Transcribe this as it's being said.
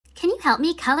help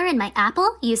me color in my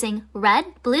apple using red,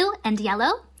 blue, and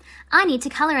yellow? I need to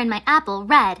color in my apple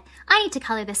red. I need to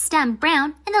color the stem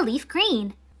brown and the leaf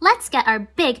green. Let's get our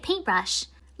big paintbrush.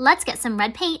 Let's get some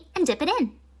red paint and dip it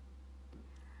in.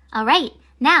 All right,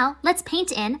 now let's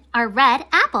paint in our red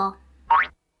apple.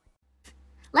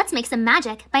 Let's make some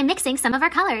magic by mixing some of our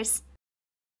colors.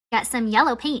 Got some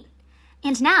yellow paint.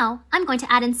 And now I'm going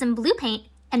to add in some blue paint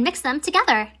and mix them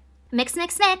together. Mix,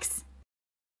 mix, mix.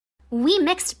 We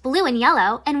mixed blue and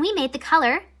yellow and we made the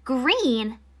color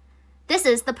green. This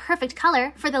is the perfect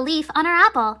color for the leaf on our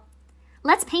apple.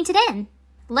 Let's paint it in.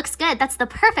 Looks good, that's the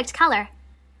perfect color.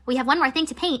 We have one more thing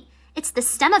to paint. It's the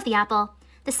stem of the apple.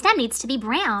 The stem needs to be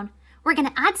brown. We're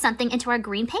gonna add something into our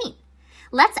green paint.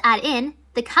 Let's add in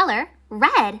the color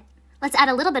red. Let's add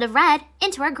a little bit of red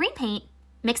into our green paint.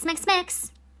 Mix, mix,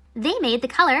 mix. They made the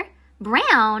color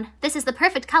brown. This is the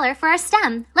perfect color for our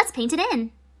stem. Let's paint it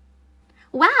in.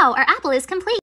 Wow, our apple is complete.